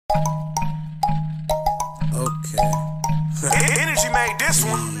Okay. Energy made this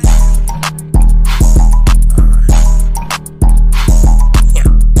one.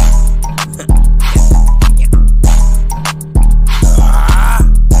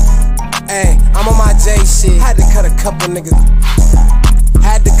 Hey, I'm on my J shit. Had to cut a couple niggas.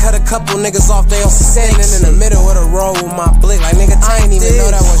 Off, they on standing in the middle of the road with my blick. Like, nigga, I ain't even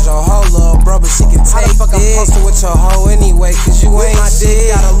know that was your hoe, little bro, but she can take it. How the fuck I'm posted with your hoe anyway? Cause you ain't my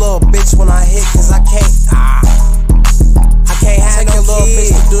dick. Got a little bitch when I hit, cause I can't have no little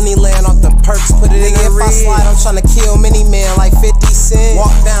bitch to do me laying off the perks. Put it in the if I slide, I'm tryna kill many men like 50 Cent.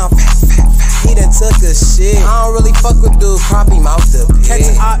 Walk down, he done took a shit. I don't really fuck with dude, crop him out the pit.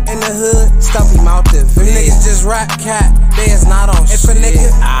 Catch a op in the hood, stuff him out the vid. Them niggas just rap cat, they is not on shit. If a nigga,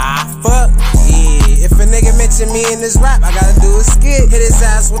 fuck, yeah. If a nigga mention me in this rap, I gotta do a skit. Hit his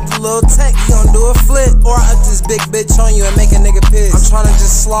ass with the little tech, he gon' do a flip. Or I up this big bitch on you and make a nigga piss. I'm tryna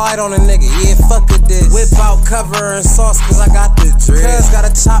just slide on a nigga, yeah, fuck with this. Whip out cover and sauce, cause I got the drip. Cuz got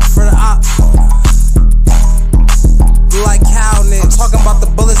a chop for the ops. Like cow niggas. I'm talking about the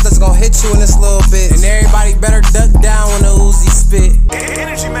bullets that's gon' hit you in this little bit. And everybody better duck down when the Uzi spit.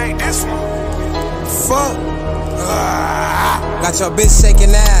 Energy made this one. Fuck. Got your bitch shaking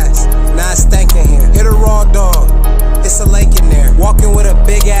ass. Now it's thanking here. Hit a raw dog. It's a lake in there. Walking with a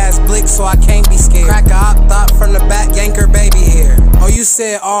big ass blick so I can't be scared. Crack a hop thought from the back, yank her baby hair. Oh, you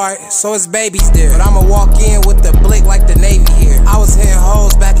said alright, so it's babies there. But I'ma walk in with the blick like the Navy here. I was hitting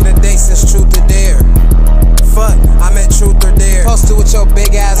hoes back in the day since Truth or Dare. Fuck, I meant Truth or Dare. Posted with your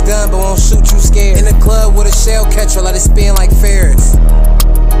big ass gun, but won't shoot you scared. In the club with a shell catcher, let it spin like Ferris.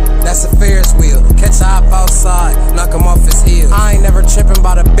 That's a Ferris wheel. Catch a hop outside, knock him off his heels. I ain't never tripping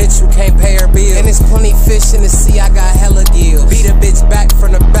about a bitch who can't pay her bill. And there's plenty fish in the sea, I got hella deals. Beat a bitch back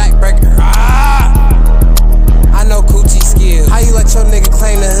from the backbreaker. I know coochie skills. How you let your nigga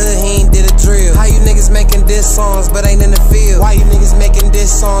claim the hood, he ain't did a drill? How you niggas making diss songs but ain't in the field? Why you niggas making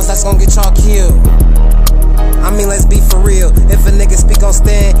diss songs that's gonna get y'all killed? I mean, let's be for real. If a nigga speak on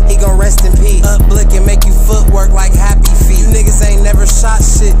stand, he gon' rest in peace. Up blick and make you footwork like Happy Feet. You niggas ain't never shot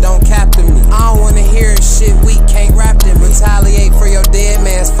shit, don't captain me. I don't wanna hear shit weak, can't rap to me. Retaliate for your dead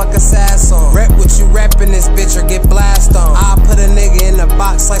mans, fuck a sad song. Rep what you reppin' this bitch or get blast on. I'll put a nigga in the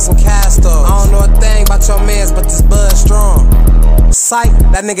box like some cast off. I don't know a thing about your mans, but this buzz strong. Sight,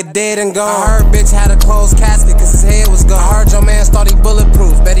 that nigga dead and gone. I heard bitch had a closed casket cause his head was gone. I heard your mans thought he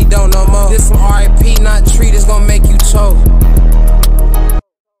bulletproof, bet he don't no more. This some R.I.P. not treat, it's gon' make you choke.